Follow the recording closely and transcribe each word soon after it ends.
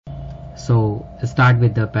So start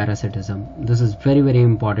with the parasitism. This is very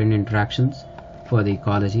important interactions for the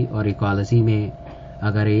ecology. और ecology में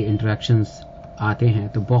अगर ये interactions आते हैं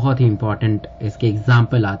तो बहुत ही important इसके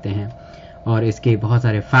एग्जाम्पल आते हैं और इसके बहुत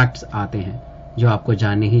सारे फैक्ट्स आते हैं जो आपको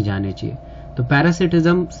जानने ही जाने चाहिए. तो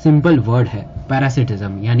पैरासिटिज्म सिंपल वर्ड है.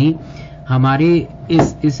 पैरासिटिज्म यानी हमारे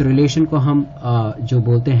इस रिलेशन को हम जो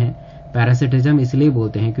बोलते हैं पैरासिटिज्म इसलिए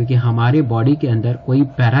बोलते हैं क्योंकि हमारे बॉडी के अंदर कोई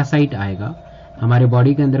पैरासाइट आएगा, हमारे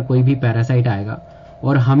बॉडी के अंदर कोई भी पैरासाइट आएगा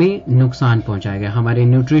और हमें नुकसान पहुंचाएगा, हमारे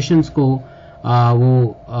न्यूट्रिशंस को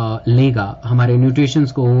वो लेगा, हमारे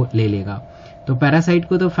न्यूट्रिशंस को वो ले लेगा. तो पैरासाइट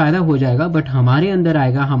को तो फायदा हो जाएगा बट हमारे अंदर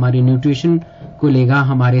आएगा, हमारे न्यूट्रिशन को लेगा,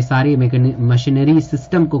 हमारे सारे मशीनरी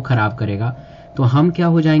सिस्टम को खराब करेगा. तो हम क्या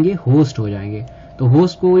हो जाएंगे? होस्ट हो जाएंगे. तो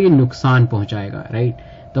होस्ट को ये नुकसान पहुंचाएगा, राइट.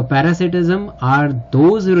 तो parasitism are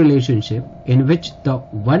those relationship in which the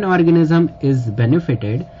one organism is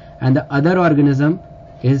benefited and the other organism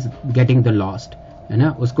is getting the lost, है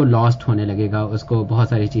ना. उसको लॉस्ट होने लगेगा, उसको बहुत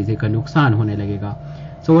सारी चीजें का नुकसान होने लगेगा.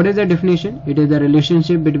 So what is the definition? It is the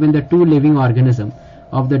relationship between the two living organisms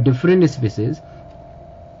of the different species,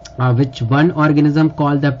 which one organism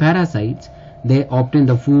called the parasites. They obtain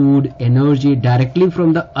the food, energy directly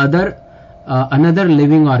from the other. Another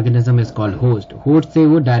living organism is called host. Host से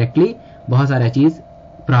वो directly बहुत सारा चीज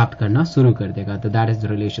प्राप्त करना शुरू कर देगा. तो that is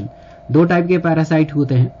the relation. दो टाइप के पैरासाइट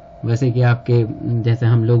होते हैं. वैसे कि आपके जैसे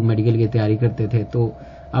हम लोग मेडिकल की तैयारी करते थे तो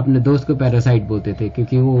अपने दोस्त को पैरासाइट बोलते थे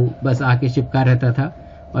क्योंकि वो बस आके चिपका रहता था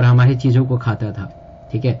और हमारी चीजों को खाता था,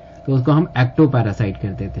 ठीक है. तो उसको हम एक्टोपैरासाइट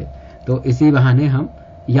करते थे. तो इसी बहाने हम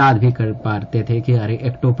याद भी कर पाते थे कि अरे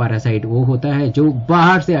एक्टोपैरासाइट वो होता है जो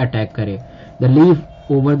बाहर से अटैक करे, the leave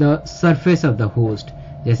over the surface of the host,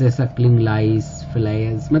 जैसे सक्लिंग लाइस,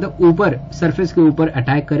 फ्लाइज, मतलब ऊपर सरफेस के ऊपर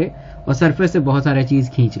अटैक करे और सरफेस से बहुत सारा चीज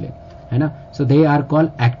खींच ले, है ना. सो दे आर कॉल्ड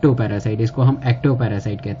एक्टोपैरासाइट. इसको हम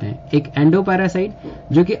एक्टोपैरासाइट कहते हैं. एक एंडोपैरासाइट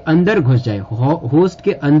जो कि अंदर घुस जाए, होस्ट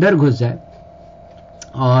के अंदर घुस जाए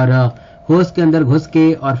और होस्ट के अंदर घुस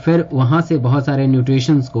के और फिर वहां से बहुत सारे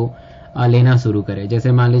न्यूट्रिशंस को लेना शुरू करे.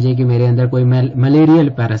 जैसे मान लीजिए कि मेरे अंदर कोई मलेरियल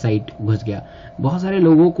पैरासाइट घुस गया. बहुत सारे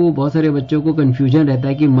लोगों को, बहुत सारे बच्चों को कंफ्यूजन रहता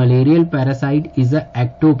है कि malarial parasite is a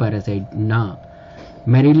ectoparasite. ना,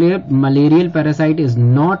 malarial parasite is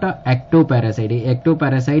not a ectoparasite.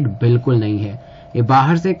 Ectoparasite बिल्कुल नहीं है. ये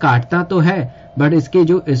बाहर से काटता तो है बट इसके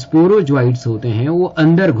जो स्पोरोजॉइट्स होते हैं वो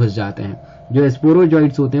अंदर घुस जाते हैं. जो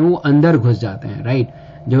स्पोरोजॉइट्स होते हैं वो अंदर घुस जाते हैं, राइट.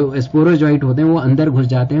 जो स्पोरोजॉइट होते हैं वो अंदर घुस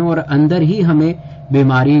जाते हैं और अंदर ही हमें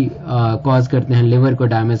बीमारी कॉज करते हैं, लिवर को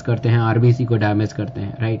डैमेज करते हैं, आरबीसी को डैमेज करते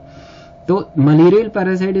हैं, राइट. तो malarial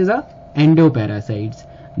parasite is a endoparasites.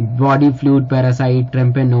 Body fluid parasite,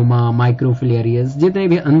 ट्रेम्पेनोमा, माइक्रोफिलेरियस, जितने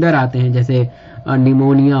भी अंदर आते हैं जैसे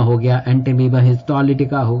निमोनिया हो गया, एंटीमीबा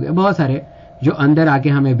हिस्टोलिटिका हो गया, बहुत सारे जो अंदर आके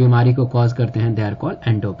हमें बीमारी को कॉज करते हैं, they are called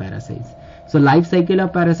endoparasites. So life cycle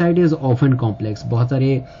of parasite is often complex. बहुत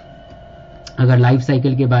सारे अगर लाइफ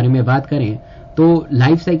साइकिल के बारे में बात करें तो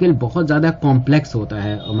लाइफ साइकिल बहुत ज्यादा कॉम्प्लेक्स होता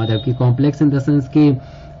है. मतलब कि कॉम्प्लेक्स इन द सेंस कि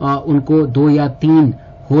उनको 2 या 3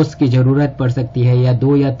 होस्ट की जरूरत पड़ सकती है या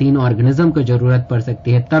 2 या 3 ऑर्गेनिज्म की जरूरत पड़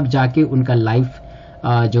सकती है, तब जाके उनका लाइफ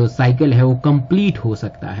जो साइकिल है वो कंप्लीट हो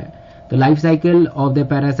सकता है. तो life cycle of the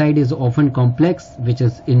parasite is often complex which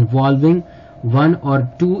is involving 1 or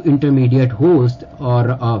 2 intermediate host or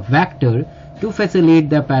a vector to facilitate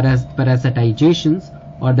the parasitizations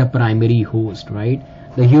or the primary host, right.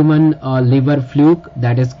 The human liver fluke,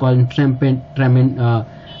 that is called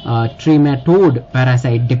trematode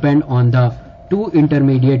parasite, depend on the 2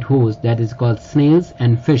 intermediate hosts, that is called snails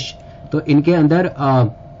and fish. तो इनके अंदर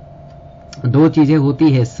 2 चीजें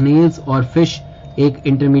होती है, snails और fish एक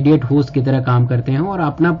intermediate host की तरह काम करते हैं और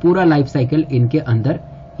अपना पूरा लाइफ साइकिल इनके अंदर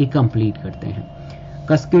ही कंप्लीट करते हैं.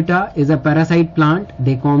 Cuscuta is a parasite plant.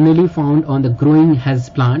 They commonly found on the growing hedge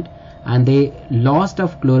plant and they lost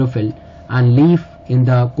of chlorophyll and leaf in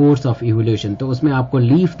the course of evolution. तो उसमें आपको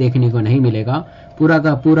लीफ देखने को नहीं मिलेगा, पूरा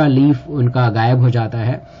का पूरा लीफ उनका गायब हो जाता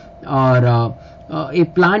है. और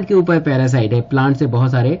एक प्लांट के ऊपर पैरासाइट है, प्लांट से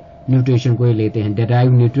बहुत सारे न्यूट्रिशन को लेते हैं.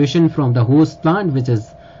 derive nutrition from the host plant which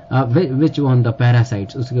on the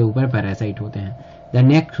parasites, उसके ऊपर पैरासाइट होते हैं. The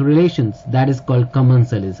next relations, that is called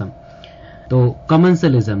commensalism. तो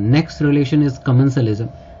commensalism, next relation is commensalism,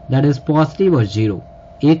 that is positive और जीरो.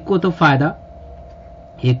 एक को तो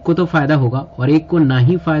फायदा होगा और एक को ना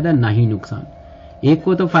ही फायदा ना ही नुकसान. एक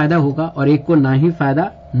को तो फायदा होगा और एक को ना ही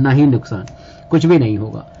फायदा ना ही नुकसान, कुछ भी नहीं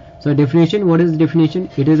होगा. So definition, what is definition?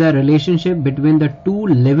 It is a relationship between the 2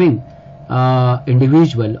 living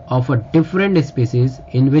individual of a different species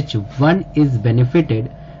in which one is benefited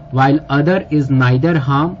while other is neither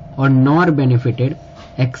harm or nor benefited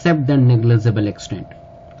except the negligible extent.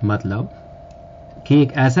 मतलब कि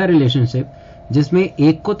एक ऐसा relationship जिसमें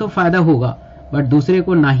एक को तो फायदा होगा बट दूसरे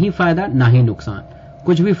को ना ही फायदा ना ही नुकसान,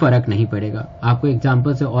 कुछ भी फर्क नहीं पड़ेगा। आपको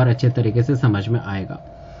एग्जाम्पल से और अच्छे तरीके से समझ में आएगा।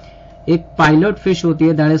 एक पायलट फिश होती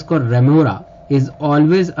है that is called remora, is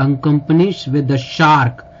always unaccompanied with the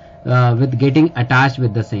shark with getting attach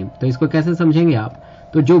with the same. तो इसको कैसे समझेंगे आप?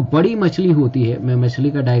 तो जो बड़ी मछली होती है, मैं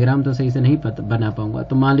मछली का डायग्राम तो सही से नहीं बना पाऊंगा,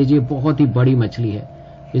 तो मान लीजिए बहुत ही बड़ी मछली है,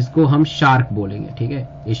 इसको हम शार्क बोलेंगे, ठीक है,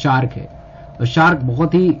 ये शार्क है। और शार्क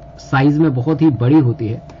बहुत ही साइज में बहुत ही बड़ी होती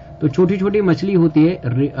है। तो छोटी छोटी मछली होती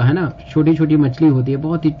है ना, छोटी छोटी मछली होती है,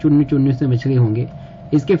 बहुत ही चुन्नी चुन्नी से मछली होंगे,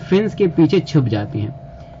 इसके फिन्स के पीछे छुप जाती हैं,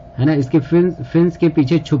 है ना, इसके फिन्स के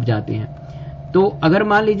पीछे छुप जाती हैं। तो अगर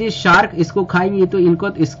मान लीजिए शार्क इसको खाएंगी तो इनको,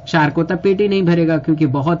 इस शार्क को तो पेट ही नहीं भरेगा क्योंकि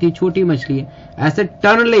बहुत ही छोटी मछली है। ऐसे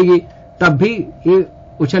टर्न लेगी तब भी ये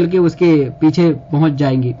उछल के उसके पीछे पहुंच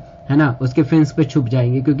जाएंगी, है ना, उसके फिन्स पे छुप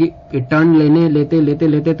जाएंगे क्योंकि टर्न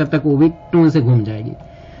लेते तब तक वो भी टोन से घूम जाएगी।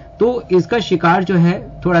 तो इसका शिकार जो है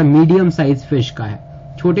थोड़ा मीडियम साइज फिश का है,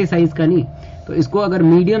 छोटे साइज का नहीं। तो इसको अगर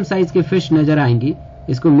मीडियम साइज के फिश नजर आएंगी,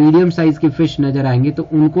 इसको मीडियम साइज के फिश नजर आएंगे तो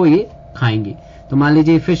उनको ये खाएंगी। तो मान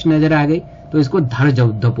लीजिए फिश नजर आ गई तो इसको धर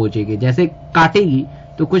दबोचेगी, जैसे काटेगी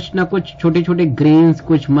तो कुछ ना कुछ छोटे छोटे ग्रेन्स,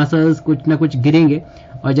 कुछ मसल्स, कुछ ना कुछ गिरेंगे,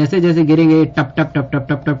 और जैसे जैसे गिरेंगे टप टप टप टप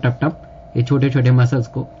टप टप टप टप ये छोटे छोटे मसल्स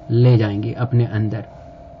को ले जाएंगे अपने अंदर।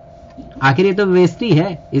 आखिर ये तो वेस्ट ही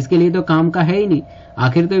है, इसके लिए तो काम का है ही नहीं,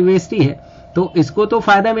 आखिर तो वेस्ट ही है। तो इसको तो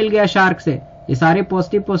फायदा मिल गया शार्क से, ये सारे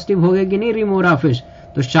पॉजिटिव पॉजिटिव हो गए कि नहीं रिमोरा फिश।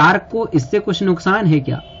 तो शार्क को इससे कुछ नुकसान है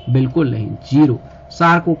क्या? बिल्कुल नहीं, जीरो।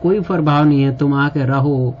 शार्क को कोई प्रभाव नहीं है, तुम आके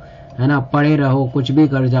रहो, है ना, पड़े रहो, कुछ भी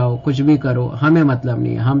कर जाओ, कुछ भी करो, हमें मतलब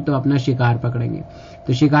नहीं है, हम तो अपना शिकार पकड़ेंगे।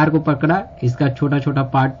 तो शिकार को पकड़ा, इसका छोटा छोटा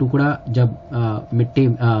पार्ट टुकड़ा जब मिट्टी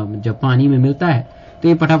जब पानी में मिलता है तो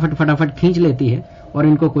ये फटाफट फटाफट खींच लेती है और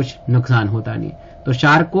इनको कुछ नुकसान होता नहीं। तो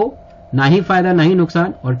शार्क को ना ही फायदा ना ही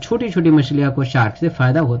नुकसान, और छोटी छोटी मछलियां को शार्क से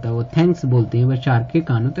फायदा होता है, वो थैंक्स बोलती है, वह शार्क के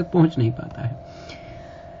कानों तक पहुंच नहीं पाता है।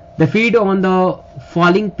 They feed on the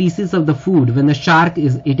falling pieces of the food when the shark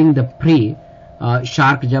is eating the prey.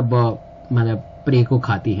 Shark जब मतलब प्रे को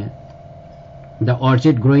खाती हैं। The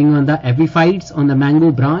orchid growing on the epiphytes on the mango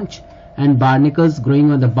branch and barnacles growing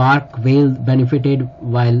on the bark whale benefited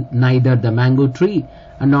while neither the mango tree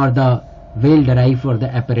nor the whale derive for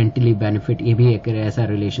the apparently benefit। ये भी एक ऐसा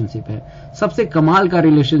relationship है, सबसे कमाल का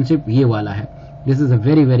relationship ये वाला है। This is a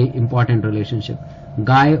very very important relationship,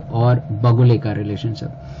 गाय और बगुले का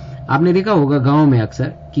रिलेशनशिप। आपने देखा होगा गांव में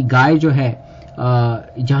अक्सर कि गाय जो है,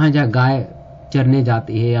 जहां जहां गाय चरने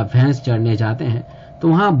जाती है या भैंस चरने जाते हैं तो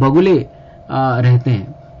वहां बगुले रहते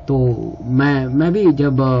हैं। तो मैं भी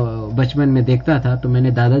जब बचपन में देखता था तो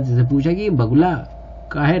मैंने दादाजी से पूछा कि बगुला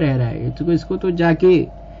काहे रह रहा है, तो इसको तो जाके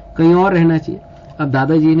कहीं और रहना चाहिए। अब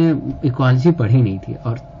दादाजी ने इकोलॉजी पढ़ी नहीं थी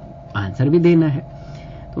और आंसर भी देना है,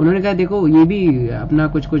 तो उन्होंने कहा देखो ये भी अपना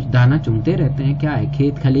कुछ कुछ दाना चुनते रहते हैं, क्या है,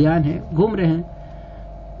 खेत खलियान है, घूम रहे हैं।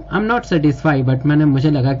 I am not satisfied, but मुझे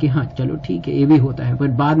लगा कि हाँ चलो ठीक है, ये भी होता है। बट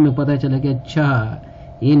बाद में पता चला कि अच्छा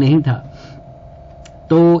ये नहीं था।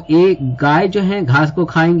 तो ये गाय जो है घास को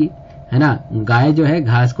खाएंगी, है ना, गाय जो है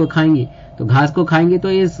घास को खाएंगी। तो घास को खाएंगे तो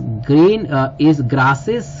इस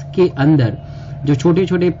ग्रासेस के अंदर जो छोटे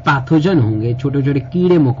छोटे पैथोजन होंगे, छोटे छोटे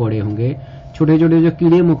कीड़े मकोड़े होंगे, छोटे छोटे जो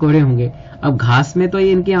कीड़े मकोड़े होंगे, अब घास में तो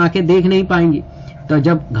ये इनकी आंखें देख नहीं पाएंगी, तो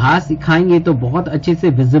जब घास खाएंगे तो बहुत अच्छे से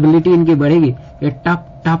विजिबिलिटी इनकी बढ़ेगी। ये टप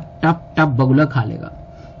टप टप टप बगुला खा लेगा,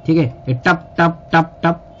 ठीक है, ये टप टप टप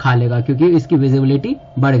टप खा लेगा क्योंकि इसकी विजिबिलिटी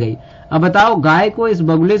बढ़ गई। अब बताओ गाय को इस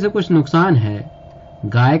बगुले से कुछ नुकसान है?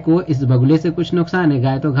 गाय को इस बगुले से कुछ नुकसान है?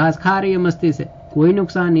 गाय तो घास खा रही है मस्ती से, कोई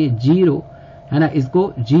नुकसान नहीं है, जीरो, है ना,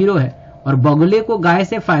 इसको जीरो है। और बगुले को गाय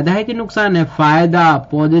से फायदा है कि नुकसान है? फायदा,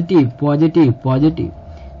 पॉजिटिव पॉजिटिव पॉजिटिव,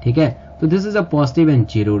 ठीक है। तो this is a positive and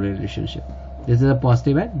zero relationship. This is a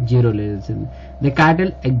positive and zero relationship. The cattle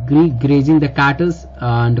agree grazing. The cattle's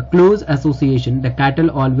and close association. The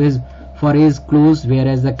cattle always forays close,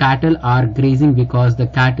 whereas the cattle are grazing because the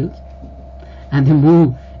cattle and they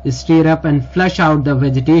move, stir up and flush out the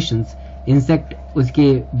vegetations. Insect उसके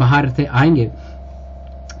बाहर से आएंगे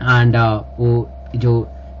and वो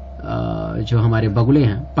जो हमारे बगुले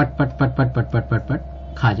हैं पट पट पट पट पट पट पट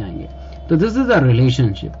पट खा जाएंगे। तो this is a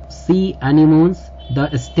relationship. Sea anemones, the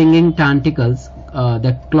stinging tentacles,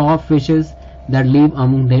 the claw fishes that live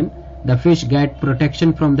among them. The fish get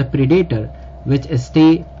protection from the predator, which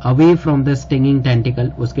stay away from the stinging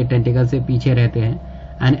tentacle. उसके tentacle से पीछे रहते हैं.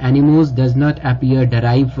 And animals does not appear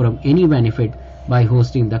derived from any benefit by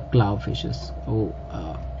hosting the claw fishes.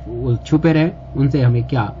 वो छुपे रहे, उनसे हमें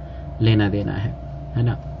क्या लेना देना है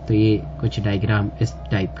ना। तो ये कुछ डायग्राम इस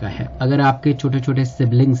टाइप का है। अगर आपके छोटे छोटे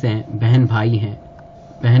सिबलिंग्स हैं, बहन भाई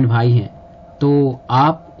हैं, तो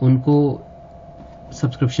आप उनको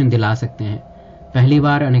सब्सक्रिप्शन दिला सकते हैं। पहली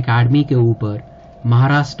बार अनअकैडमी के ऊपर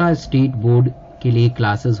महाराष्ट्र स्टेट बोर्ड के लिए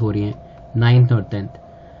क्लासेस हो रही हैं 9th और 10th,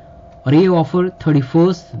 और ये ऑफर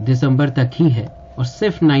 31 दिसंबर तक ही है और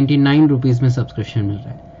सिर्फ 99 रुपीज में सब्सक्रिप्शन मिल रहा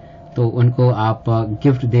है। तो उनको आप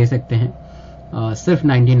गिफ्ट दे सकते हैं सिर्फ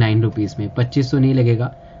 99 रुपीज में, 2500 नहीं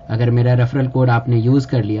लगेगा। अगर मेरा रेफरल कोड आपने यूज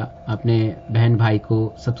कर लिया अपने बहन भाई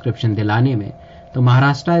को सब्सक्रिप्शन दिलाने में, तो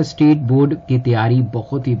महाराष्ट्र स्टेट बोर्ड की तैयारी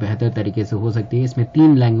बहुत ही बेहतर तरीके से हो सकती है। इसमें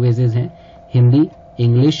 3 लैंग्वेजेस हैं, हिंदी,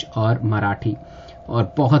 इंग्लिश और मराठी,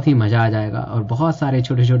 और बहुत ही मजा आ जाएगा। और बहुत सारे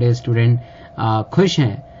छोटे छोटे स्टूडेंट खुश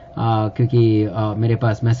हैं क्योंकि मेरे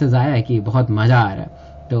पास मैसेज आया है कि बहुत मजा आ रहा है,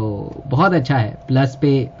 तो बहुत अच्छा है। प्लस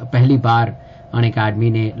पे पहली बार अनअकैडमी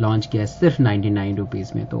ने लॉन्च किया सिर्फ 99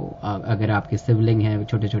 रुपीज में। तो अगर आपके सिबलिंग हैं,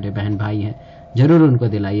 छोटे छोटे बहन भाई हैं, जरूर उनको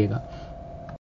दिलाइएगा।